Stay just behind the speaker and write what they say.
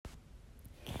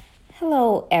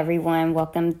Hello, everyone.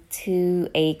 Welcome to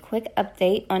a quick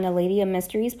update on the Lady of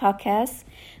Mysteries podcast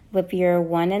with your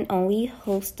one and only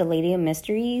host, the Lady of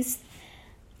Mysteries.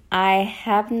 I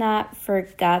have not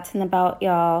forgotten about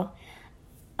y'all.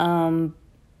 And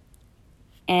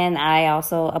I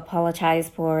also apologize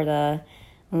for the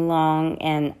long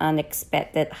and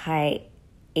unexpected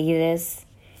hiatus.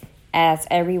 As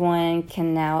everyone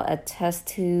can now attest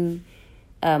to,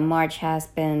 March has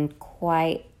been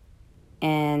quite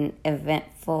an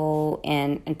eventful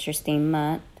and interesting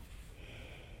month.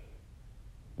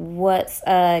 What's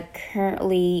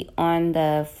currently on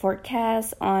the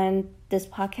forecast on this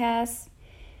podcast?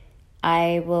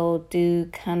 I will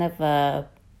do kind of a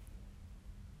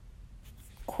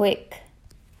quick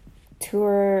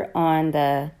tour on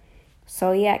the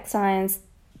Zodiac signs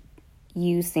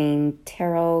using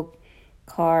tarot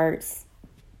cards,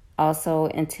 also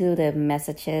intuitive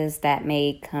messages that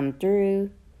may come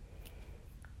through,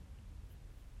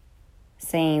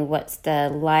 saying what's the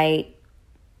light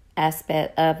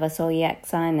aspect of a zodiac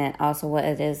sign and also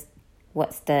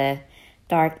what's the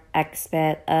dark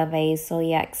aspect of a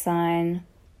zodiac sign,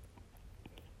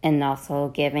 and also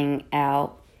giving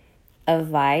out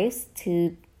advice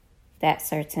to that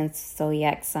certain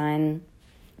zodiac sign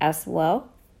as well.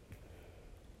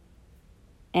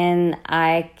 And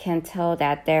I can tell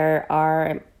that there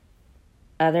are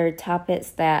other topics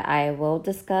that I will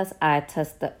discuss. I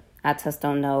just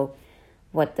don't know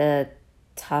what the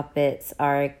topics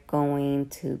are going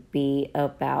to be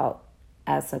about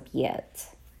as of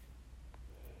yet.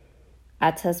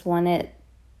 I just wanted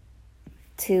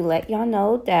to let y'all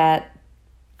know that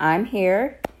I'm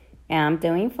here and I'm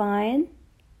doing fine.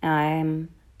 And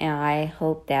I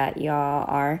hope that y'all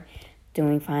are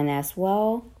doing fine as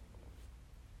well.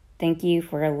 Thank you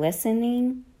for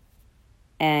listening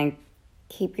and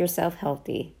keep yourself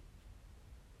healthy.